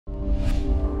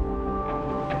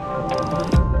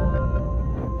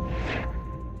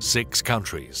6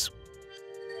 countries,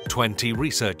 20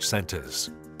 research centers,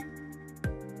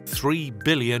 $3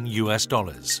 billion.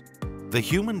 The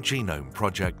Human Genome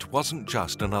Project wasn't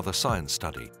just another science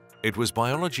study. It was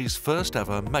biology's first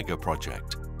ever mega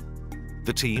project.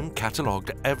 The team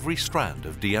catalogued every strand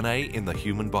of DNA in the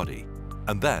human body,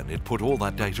 and then it put all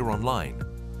that data online.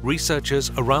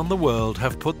 Researchers around the world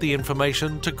have put the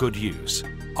information to good use.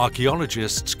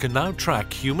 Archaeologists can now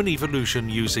track human evolution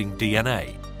using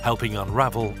DNA, helping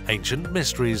unravel ancient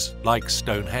mysteries like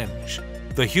Stonehenge.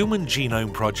 The Human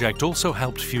Genome Project also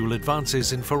helped fuel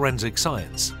advances in forensic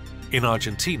science. In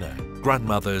Argentina,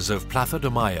 grandmothers of Plaza de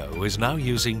Mayo is now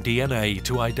using DNA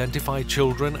to identify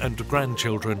children and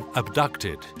grandchildren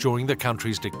abducted during the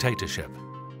country's dictatorship.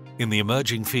 In the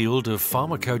emerging field of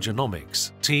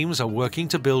pharmacogenomics, teams are working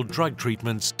to build drug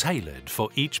treatments tailored for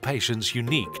each patient's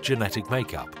unique genetic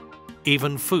makeup.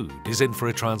 Even food is in for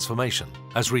a transformation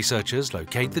as researchers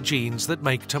locate the genes that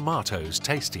make tomatoes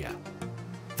tastier.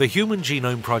 The Human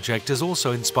Genome Project is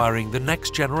also inspiring the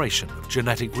next generation of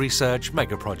genetic research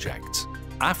megaprojects.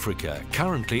 Africa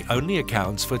currently only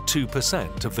accounts for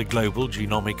 2% of the global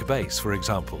genomic base, for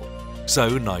example.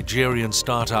 So Nigerian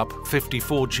startup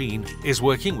 54Gene is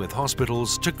working with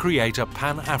hospitals to create a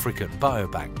Pan-African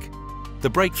biobank. The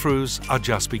breakthroughs are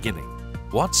just beginning.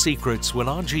 What secrets will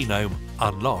our genome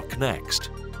unlock next?